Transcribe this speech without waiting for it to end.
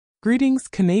Greetings,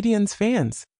 Canadiens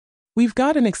fans! We've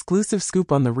got an exclusive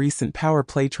scoop on the recent power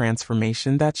play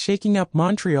transformation that's shaking up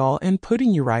Montreal and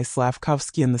putting Juraj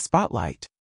Slafkovsky in the spotlight.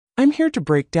 I'm here to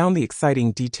break down the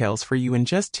exciting details for you in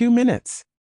just 2 minutes.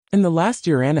 In the last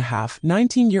year and a half,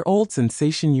 19-year-old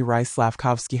sensation Juraj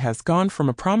Slafkovsky has gone from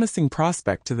a promising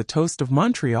prospect to the toast of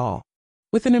Montreal.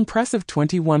 With an impressive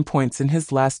 21 points in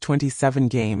his last 27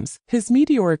 games, his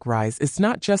meteoric rise is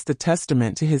not just a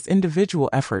testament to his individual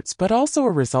efforts but also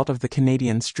a result of the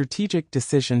Canadiens' strategic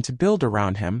decision to build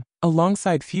around him,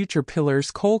 alongside future pillars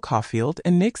Cole Caulfield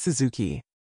and Nick Suzuki.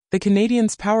 The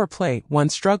Canadiens' power play,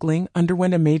 once struggling,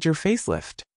 underwent a major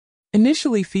facelift.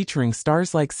 Initially featuring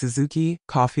stars like Suzuki,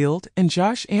 Caulfield, and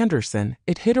Josh Anderson,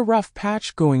 it hit a rough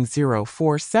patch going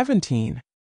 0-4-17.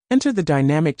 Enter the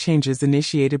dynamic changes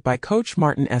initiated by coach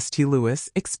Martin St. Louis,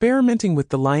 experimenting with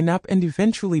the lineup and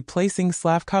eventually placing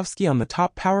Slafkovsky on the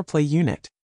top power play unit.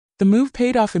 The move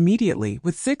paid off immediately,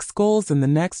 with 6 goals in the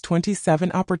next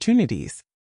 27 opportunities.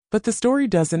 But the story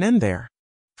doesn't end there.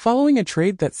 Following a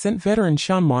trade that sent veteran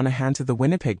Sean Monahan to the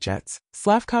Winnipeg Jets,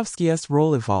 Slafkovsky's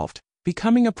role evolved,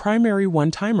 becoming a primary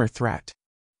one-timer threat.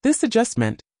 This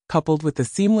adjustment, coupled with the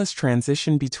seamless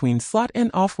transition between slot and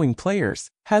off-wing players,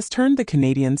 has turned the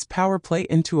Canadiens' power play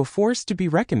into a force to be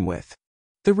reckoned with.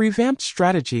 The revamped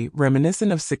strategy,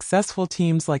 reminiscent of successful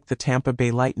teams like the Tampa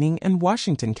Bay Lightning and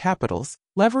Washington Capitals,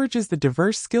 leverages the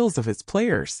diverse skills of its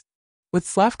players. With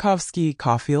Slafkovsky,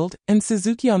 Caulfield, and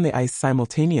Suzuki on the ice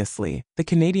simultaneously, the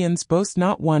Canadiens boast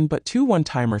not one but 2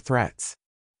 one-timer threats.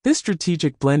 This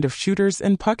strategic blend of shooters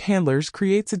and puck handlers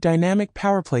creates a dynamic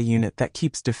power play unit that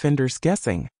keeps defenders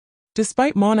guessing.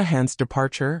 Despite Monahan's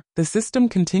departure, the system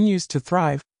continues to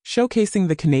thrive, showcasing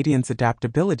the Canadiens'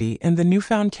 adaptability and the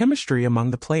newfound chemistry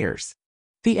among the players.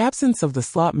 The absence of the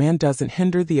slot man doesn't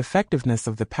hinder the effectiveness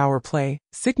of the power play,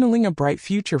 signaling a bright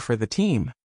future for the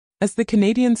team. As the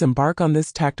Canadiens embark on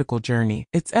this tactical journey,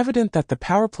 it's evident that the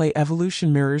power play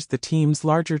evolution mirrors the team's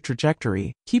larger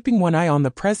trajectory, keeping one eye on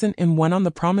the present and one on the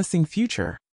promising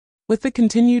future. With the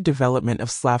continued development of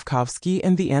Slafkovsky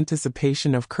and the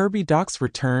anticipation of Kirby Dach's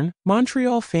return,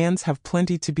 Montreal fans have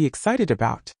plenty to be excited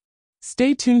about.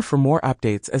 Stay tuned for more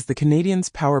updates as the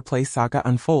Canadiens' power play saga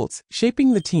unfolds,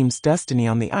 shaping the team's destiny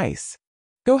on the ice.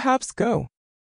 Go Habs, go!